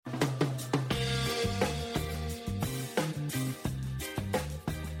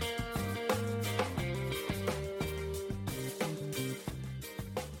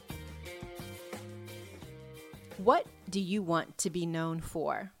do you want to be known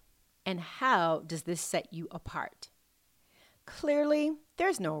for? And how does this set you apart? Clearly,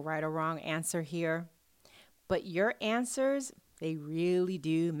 there's no right or wrong answer here, but your answers, they really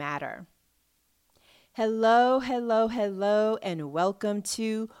do matter. Hello, hello, hello, and welcome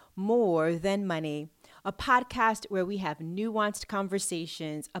to More Than Money, a podcast where we have nuanced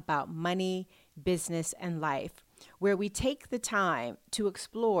conversations about money, business, and life, where we take the time to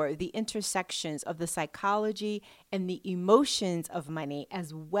explore the intersections of the psychology and the emotions of money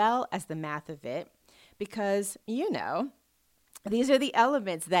as well as the math of it, because, these are the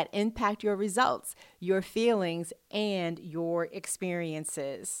elements that impact your results, your feelings, and your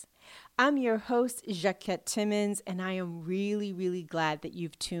experiences. I'm your host, Jacquette Timmons, and I am really, really glad that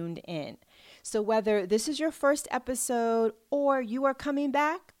you've tuned in. So whether this is your first episode or you are coming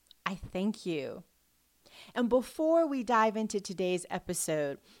back, I thank you. And before we dive into today's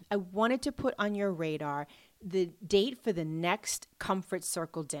episode, I wanted to put on your radar the date for the next Comfort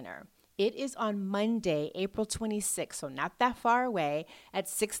Circle dinner. It is on Monday, April 26th, so not that far away, at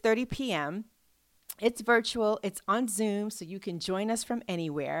 6:30 p.m. It's virtual, it's on Zoom, so you can join us from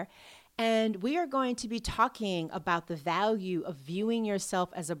anywhere. And we are going to be talking about the value of viewing yourself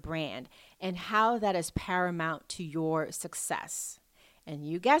as a brand and how that is paramount to your success. And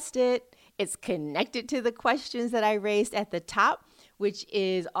you guessed it, it's connected to the questions that I raised at the top, which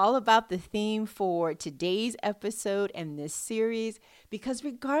is all about the theme for today's episode and this series, because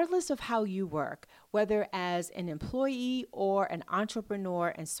regardless of how you work, whether as an employee or an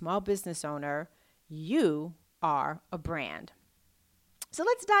entrepreneur and small business owner, you are a brand. So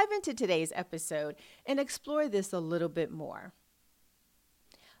let's dive into today's episode and explore this a little bit more.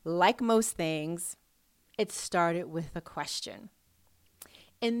 Like most things, it started with a question.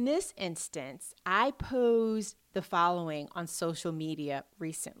 In this instance, I posed the following on social media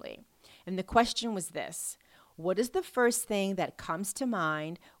recently. And the question was this: what is the first thing that comes to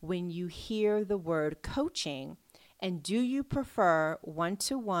mind when you hear the word coaching? And do you prefer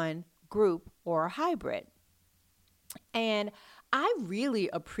one-to-one, group, or hybrid? And I really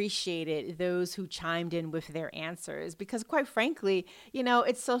appreciated those who chimed in with their answers because, quite frankly,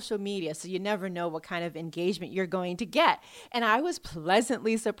 it's social media, so you never know what kind of engagement you're going to get. And I was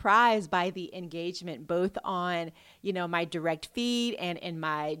pleasantly surprised by the engagement, both on, my direct feed and in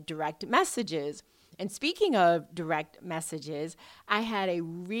my direct messages. And speaking of direct messages, I had a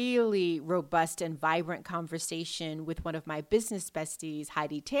really robust and vibrant conversation with one of my business besties,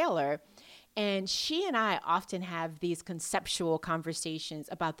 Heidi Taylor. And she and I often have these conceptual conversations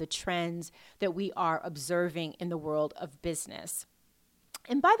about the trends that we are observing in the world of business.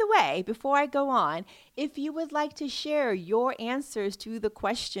 And by the way, before I go on, if you would like to share your answers to the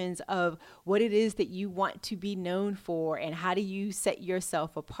questions of what it is that you want to be known for and how do you set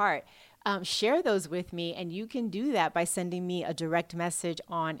yourself apart, share those with me, and you can do that by sending me a direct message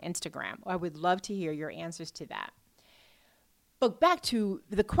on Instagram. I would love to hear your answers to that. But back to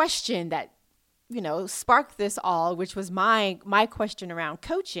the question that sparked this all, which was my question around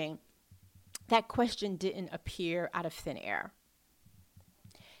coaching. That question didn't appear out of thin air.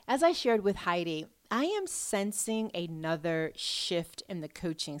 As I shared with Heidi, I am sensing another shift in the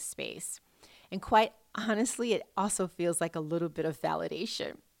coaching space. And quite honestly, it also feels like a little bit of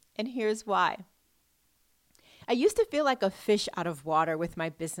validation. And here's why. I used to feel like a fish out of water with my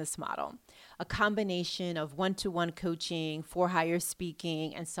business model, a combination of one-to-one coaching, for-hire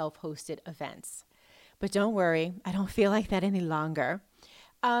speaking, and self-hosted events. But don't worry, I don't feel like that any longer.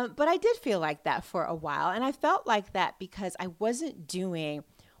 But I did feel like that for a while, and I felt like that because I wasn't doing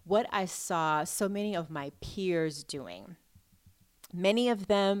what I saw so many of my peers doing. Many of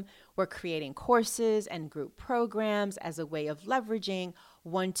them were creating courses and group programs as a way of leveraging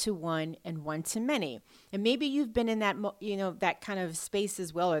one-to-one and one-to-many. And maybe you've been in that, that kind of space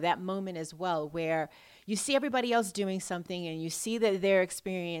as well, or that moment as well, where you see everybody else doing something and you see that they're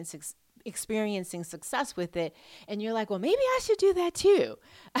experiencing success with it. And you're like, well, maybe I should do that too.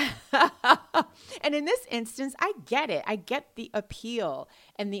 And in this instance, I get it. I get the appeal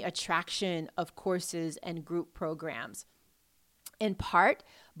and the attraction of courses and group programs. In part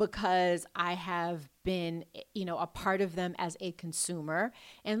because I have been, a part of them as a consumer.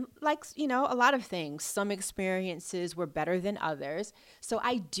 And like, a lot of things, some experiences were better than others. So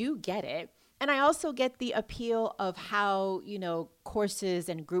I do get it. And I also get the appeal of how, courses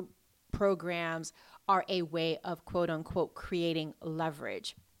and group programs are a way of quote unquote creating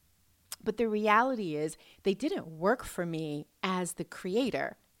leverage. But the reality is they didn't work for me as the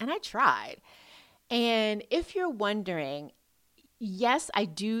creator. And I tried. And if you're wondering, yes, I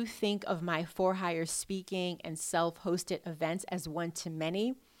do think of my for-hire speaking and self-hosted events as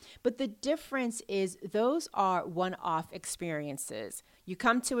one-to-many, But the difference is those are one-off experiences. You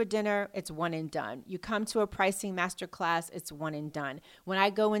come to a dinner, it's one and done. You come to a pricing masterclass, it's one and done. When I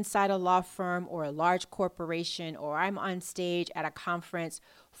go inside a law firm or a large corporation, or I'm on stage at a conference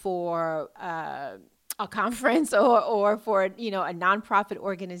for or for, a nonprofit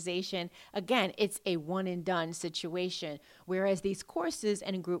organization, again, it's a one and done situation. Whereas these courses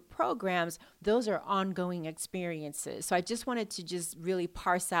and group programs, those are ongoing experiences. So I just wanted to just really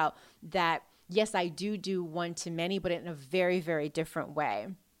parse out that, yes, I do one to many, but in a very, very different way.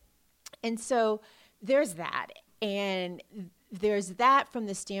 And so there's that. And there's that from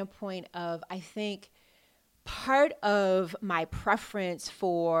the standpoint of, I think, part of my preference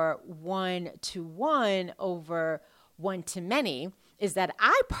for one-to-one over one-to-many is that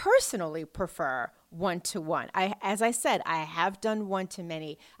I personally prefer one-to-one. As I said, I have done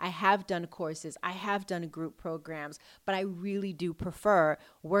one-to-many. I have done courses. I have done group programs, but I really do prefer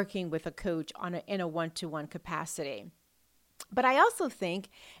working with a coach in a one-to-one capacity. But I also think,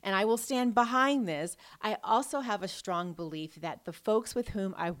 and I will stand behind this, I also have a strong belief that the folks with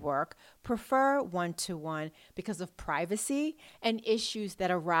whom I work prefer one-to-one because of privacy and issues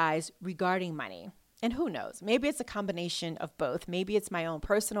that arise regarding money. And who knows, maybe it's a combination of both. Maybe it's my own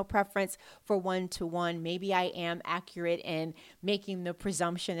personal preference for one-to-one. Maybe I am accurate in making the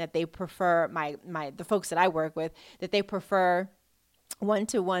presumption that they prefer, the folks that I work with, that they prefer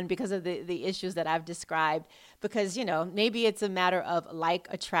one-to-one because of the issues that I've described, because, maybe it's a matter of like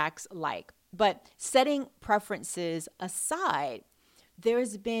attracts like. But setting preferences aside,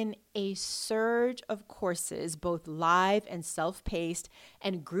 there's been a surge of courses, both live and self-paced,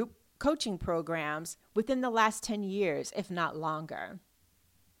 and group coaching programs within the last 10 years, if not longer.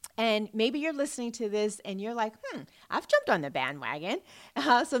 And maybe you're listening to this and you're like, I've jumped on the bandwagon.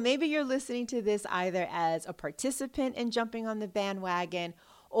 So maybe you're listening to this either as a participant in jumping on the bandwagon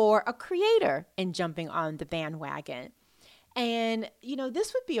or a creator in jumping on the bandwagon. And,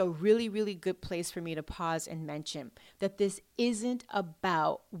 this would be a really, really good place for me to pause and mention that this isn't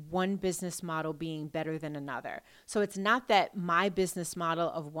about one business model being better than another. So it's not that my business model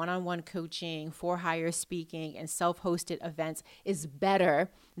of one-on-one coaching, for-hire speaking, and self-hosted events is better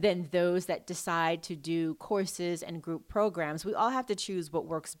than those that decide to do courses and group programs. We all have to choose what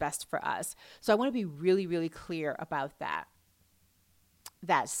works best for us. So I want to be really, really clear about that.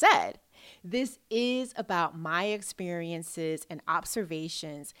 That said, this is about my experiences and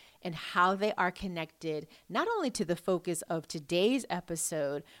observations and how they are connected, not only to the focus of today's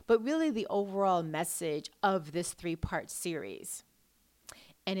episode, but really the overall message of this 3-part series.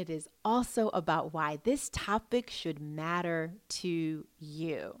 And it is also about why this topic should matter to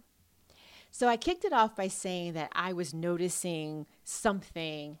you. So I kicked it off by saying that I was noticing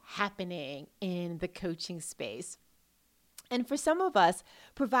something happening in the coaching space. And for some of us,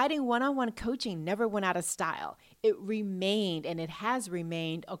 providing one-on-one coaching never went out of style. It remained, and it has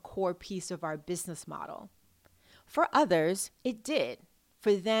remained, a core piece of our business model. For others, it did.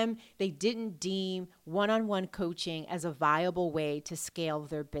 For them, they didn't deem one-on-one coaching as a viable way to scale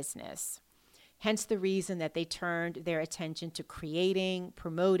their business. Hence the reason that they turned their attention to creating,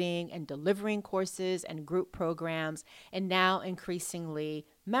 promoting, and delivering courses and group programs, and now increasingly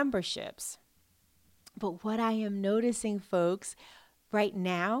memberships. But what I am noticing, folks, right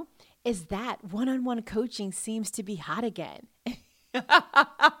now is that one-on-one coaching seems to be hot again.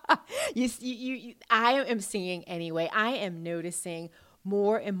 I am seeing anyway, I am noticing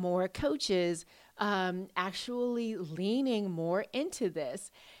more and more coaches actually leaning more into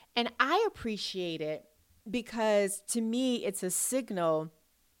this. And I appreciate it because to me, it's a signal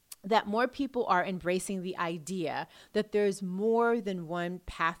that more people are embracing the idea that there's more than one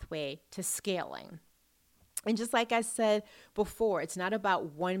pathway to scaling. And just like I said before, it's not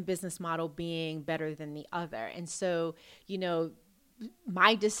about one business model being better than the other. And so,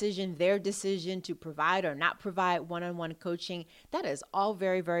 my decision, their decision to provide or not provide one-on-one coaching, that is all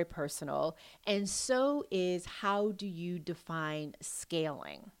very, very personal. And so is, how do you define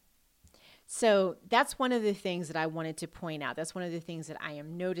scaling? So that's one of the things that I wanted to point out. That's one of the things that I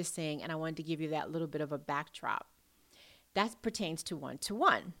am noticing, and I wanted to give you that little bit of a backdrop. That pertains to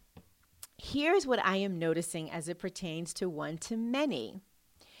one-to-one. Here's what I am noticing as it pertains to one-to-many.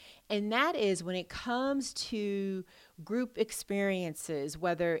 And that is when it comes to group experiences,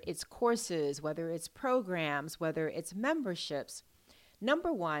 whether it's courses, whether it's programs, whether it's memberships.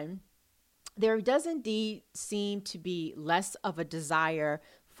 Number one, there does indeed seem to be less of a desire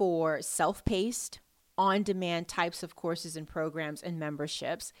for self-paced, on-demand types of courses and programs and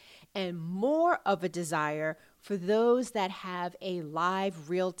memberships, and more of a desire for those that have a live,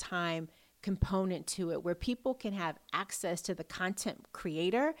 real-time component to it where people can have access to the content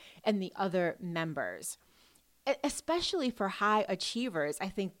creator and the other members. Especially for high achievers, I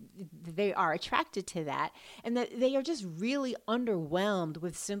think they are attracted to that, and that they are just really underwhelmed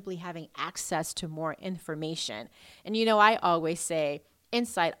with simply having access to more information. And I always say,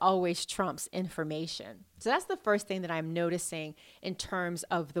 insight always trumps information. So that's the first thing that I'm noticing in terms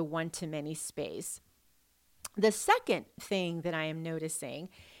of the one-to-many space. The second thing that I am noticing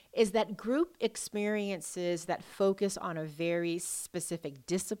is that group experiences that focus on a very specific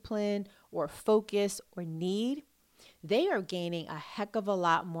discipline or focus or need, they are gaining a heck of a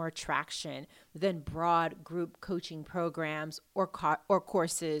lot more traction than broad group coaching programs or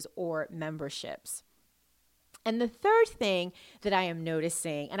courses or memberships. And the third thing that I am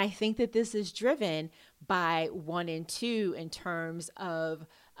noticing, and I think that this is driven by 1 and 2 in terms of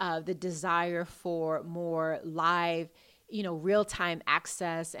the desire for more live, real-time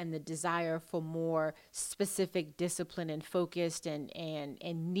access, and the desire for more specific discipline and focused and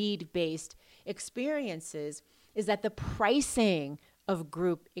need-based experiences, is that the pricing of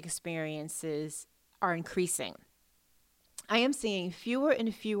group experiences are increasing. I am seeing fewer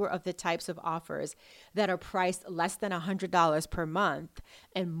and fewer of the types of offers that are priced less than $100 per month,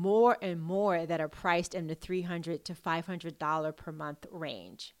 and more that are priced in the $300 to $500 per month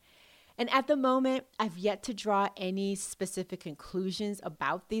range. And at the moment, I've yet to draw any specific conclusions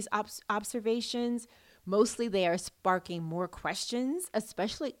about these observations. Mostly they are sparking more questions,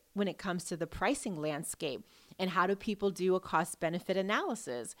 especially when it comes to the pricing landscape and how do people do a cost-benefit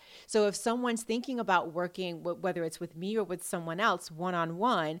analysis. So if someone's thinking about working, whether it's with me or with someone else,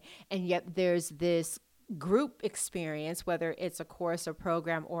 one-on-one, and yet there's this group experience, whether it's a course, a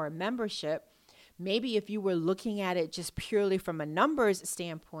program, or a membership, maybe if you were looking at it just purely from a numbers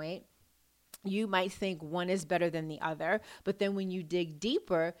standpoint, you might think one is better than the other, but then when you dig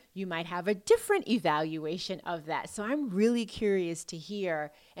deeper, you might have a different evaluation of that. So I'm really curious to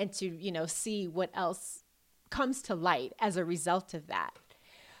hear and to, see what else comes to light as a result of that.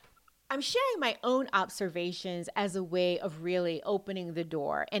 I'm sharing my own observations as a way of really opening the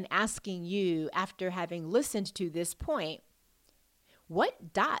door and asking you, after having listened to this point,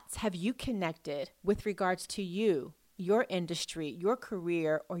 what dots have you connected with regards to you, your industry, your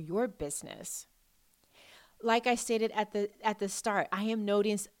career, or your business? Like I stated at the start, I am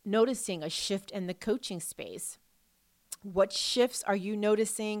noticing a shift in the coaching space. What shifts are you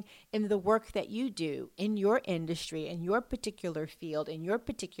noticing in the work that you do in your industry, in your particular field, in your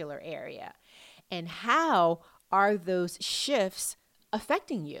particular area? And how are those shifts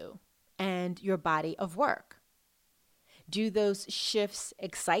affecting you and your body of work? Do those shifts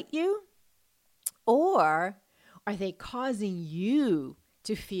excite you? Or are they causing you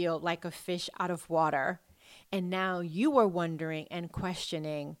to feel like a fish out of water? And now you are wondering and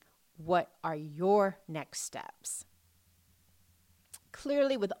questioning, what are your next steps?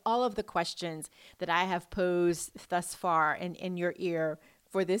 Clearly, with all of the questions that I have posed thus far and in your ear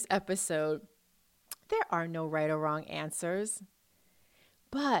for this episode, there are no right or wrong answers.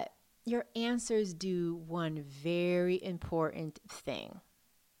 But your answers do one very important thing.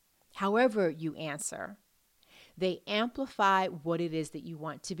 However you answer, they amplify what it is that you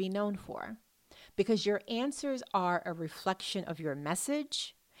want to be known for, because your answers are a reflection of your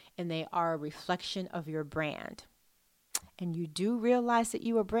message and they are a reflection of your brand. And you do realize that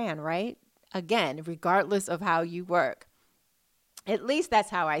you are a brand, right? Again, regardless of how you work. At least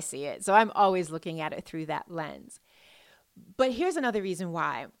that's how I see it. So I'm always looking at it through that lens. But here's another reason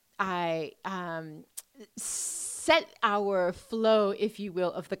why I set our flow, if you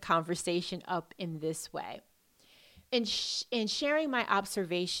will, of the conversation up in this way. In sharing my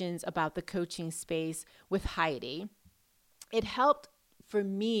observations about the coaching space with Heidi, it helped for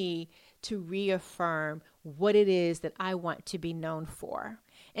me to reaffirm what it is that I want to be known for.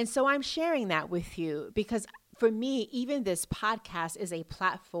 And so I'm sharing that with you because for me, even this podcast is a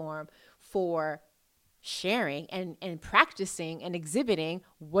platform for sharing and practicing and exhibiting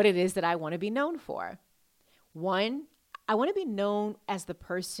what it is that I want to be known for. One, I want to be known as the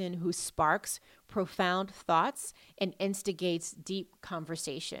person who sparks profound thoughts and instigates deep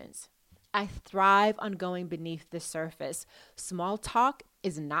conversations. I thrive on going beneath the surface. Small talk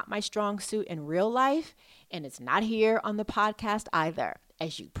is not my strong suit in real life, and it's not here on the podcast either,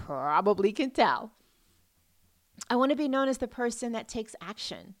 as you probably can tell. I want to be known as the person that takes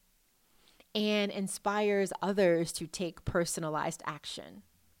action and inspires others to take personalized action.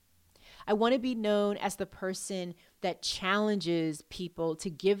 I want to be known as the person that challenges people to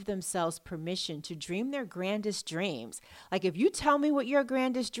give themselves permission to dream their grandest dreams. Like if you tell me what your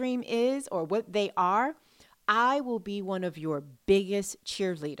grandest dream is or what they are, I will be one of your biggest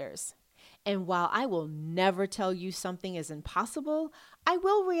cheerleaders. And while I will never tell you something is impossible, I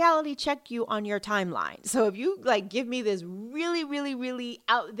will reality check you on your timeline. So if you give me this really, really, really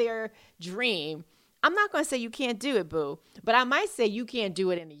out there dream, I'm not going to say you can't do it, boo, but I might say you can't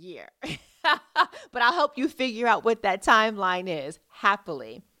do it in a year. But I'll help you figure out what that timeline is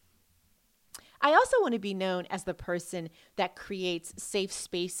happily. I also want to be known as the person that creates safe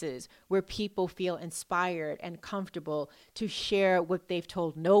spaces where people feel inspired and comfortable to share what they've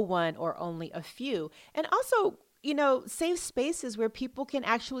told no one or only a few. And also, safe spaces where people can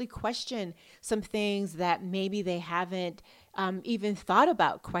actually question some things that maybe they haven't even thought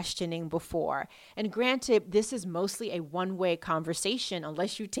about questioning before. And granted, this is mostly a one-way conversation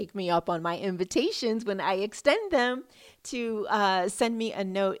unless you take me up on my invitations when I extend them to send me a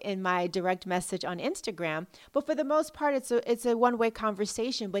note in my direct message on Instagram. But for the most part, it's a one-way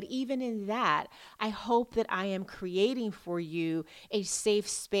conversation. But even in that, I hope that I am creating for you a safe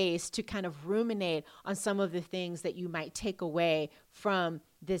space to kind of ruminate on some of the things that you might take away from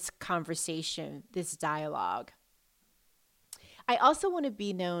this conversation, this dialogue. I also want to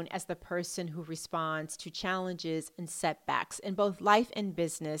be known as the person who responds to challenges and setbacks in both life and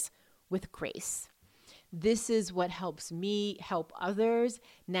business with grace. This is what helps me help others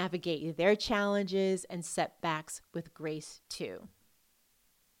navigate their challenges and setbacks with grace too.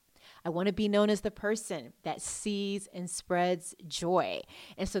 I want to be known as the person that sees and spreads joy.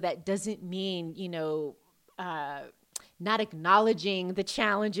 And so that doesn't mean, not acknowledging the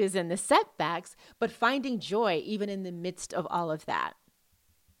challenges and the setbacks, but finding joy even in the midst of all of that.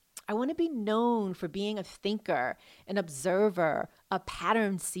 I want to be known for being a thinker, an observer, a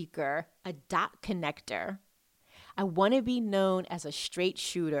pattern seeker, a dot connector. I want to be known as a straight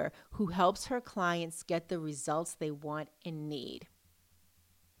shooter who helps her clients get the results they want and need.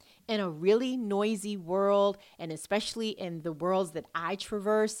 In a really noisy world, and especially in the worlds that I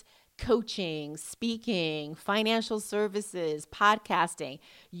traverse, coaching, speaking, financial services, podcasting,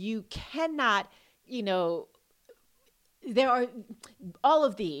 you cannot, there are all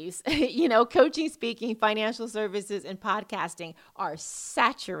of these, coaching, speaking, financial services, and podcasting are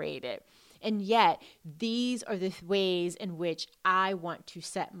saturated. And yet, these are the ways in which I want to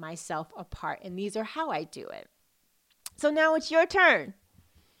set myself apart. And these are how I do it. So now it's your turn.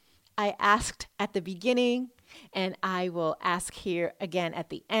 I asked at the beginning, and I will ask here again at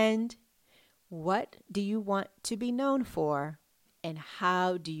the end. What do you want to be known for? And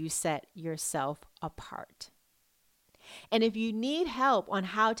how do you set yourself apart? And if you need help on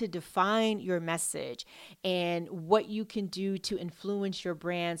how to define your message and what you can do to influence your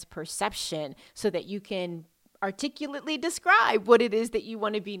brand's perception so that you can articulately describe what it is that you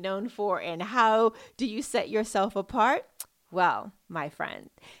want to be known for and how do you set yourself apart, well, my friend,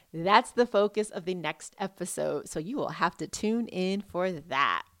 that's the focus of the next episode. So you will have to tune in for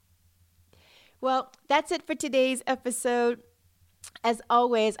that. Well, that's it for today's episode. As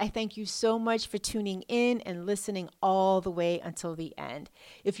always, I thank you so much for tuning in and listening all the way until the end.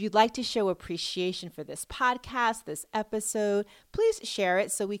 If you'd like to show appreciation for this podcast, this episode, please share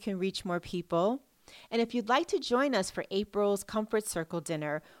it so we can reach more people. And if you'd like to join us for April's Comfort Circle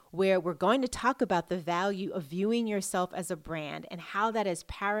dinner, where we're going to talk about the value of viewing yourself as a brand and how that is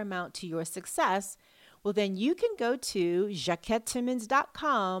paramount to your success, well, then you can go to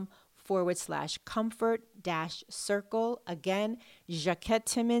JaquetteTimmons.com/comfort-circle. Again,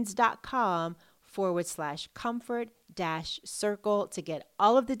 JaquetteTimmons.com/comfort-circle to get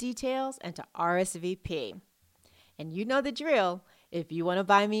all of the details and to RSVP. And you know the drill. If you want to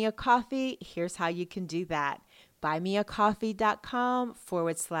buy me a coffee, here's how you can do that.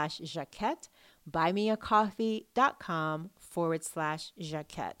 Buymeacoffee.com/Jaquette.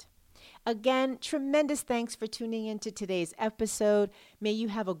 Buymeacoffee.com/Jaquette. Again, tremendous thanks for tuning into today's episode. May you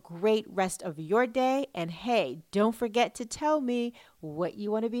have a great rest of your day. And hey, don't forget to tell me what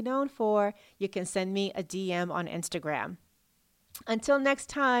you want to be known for. You can send me a DM on Instagram. Until next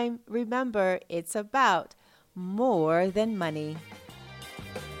time, remember, it's about more than money.